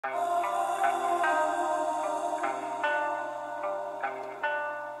I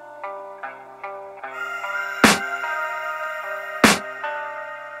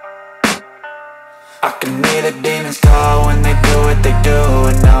can hear the demons call when they do what they do.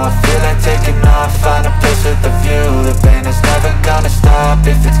 And now I feel like taking off, find a place with a view. The pain is never gonna stop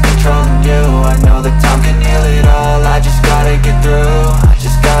if it's controlling you. I know that time can heal it all, I just gotta get through. I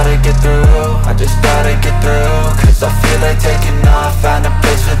just gotta get through, I just gotta get through. Cause I feel like taking off, find a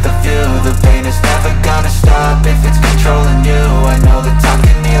place with a view. The pain is never gonna stop if it's controlling you. I know that time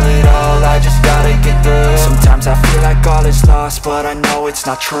can heal it all, I just gotta get through. Sometimes I feel like all is lost, but I know it's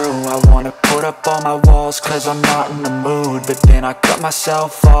not true. I wanna put up all my walls cause I'm not in the mood, but then I cut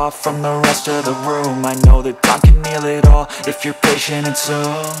myself off from the rest of the room. I know that time can heal it all if you're patient and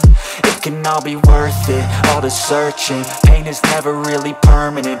soon it can all be worth it, all the searching. Pain is never really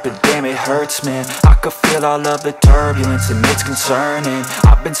permanent, but damn it hurts, man. I could feel all of the turbulence and it's concerning.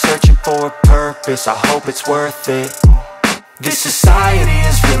 I've been searching for a purpose, I hope it's worth it. This society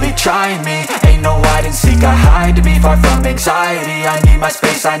is really trying me. Ain't no hide and seek, I hide to be far from anxiety. I need my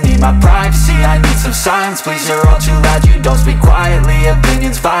space, I need my privacy. I need some silence, please, you're all too loud. You don't speak quietly,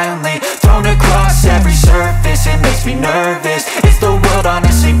 opinions violently thrown across every surface. It makes me nervous, is the world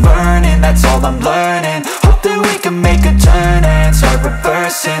honestly burning? That's all I'm learning. Hope that we can make a turn and start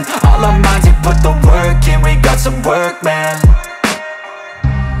reversing all our minds and put the work in. We got some work, man.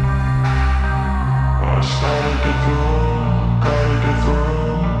 I just gotta get through.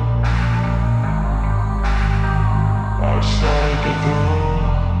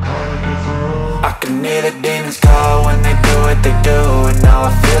 I can hear the demons call when they do what they do. And now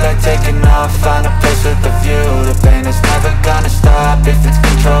I feel like taking off, find a place with a view. The pain is never gonna stop if it's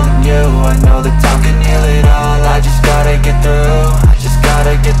controlling you. I know that time can heal it all, I just gotta get through. I just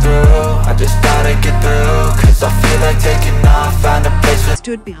gotta get through, I just gotta get through. Cause I feel like taking off, find a place with...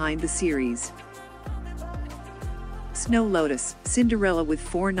 Stood behind the series. Snow Lotus, Cinderella with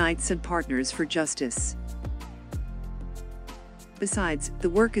 4 knights and partners for justice. Besides, the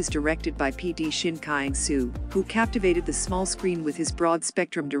work is directed by PD Shin Kaeng-soo, who captivated the small screen with his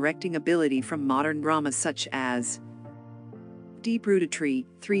broad-spectrum directing ability from modern dramas such as Deep-Rooted Tree,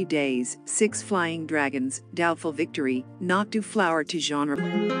 3 Days, 6 Flying Dragons, Doubtful Victory, Not Do Flower to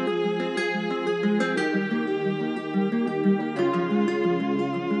Genre.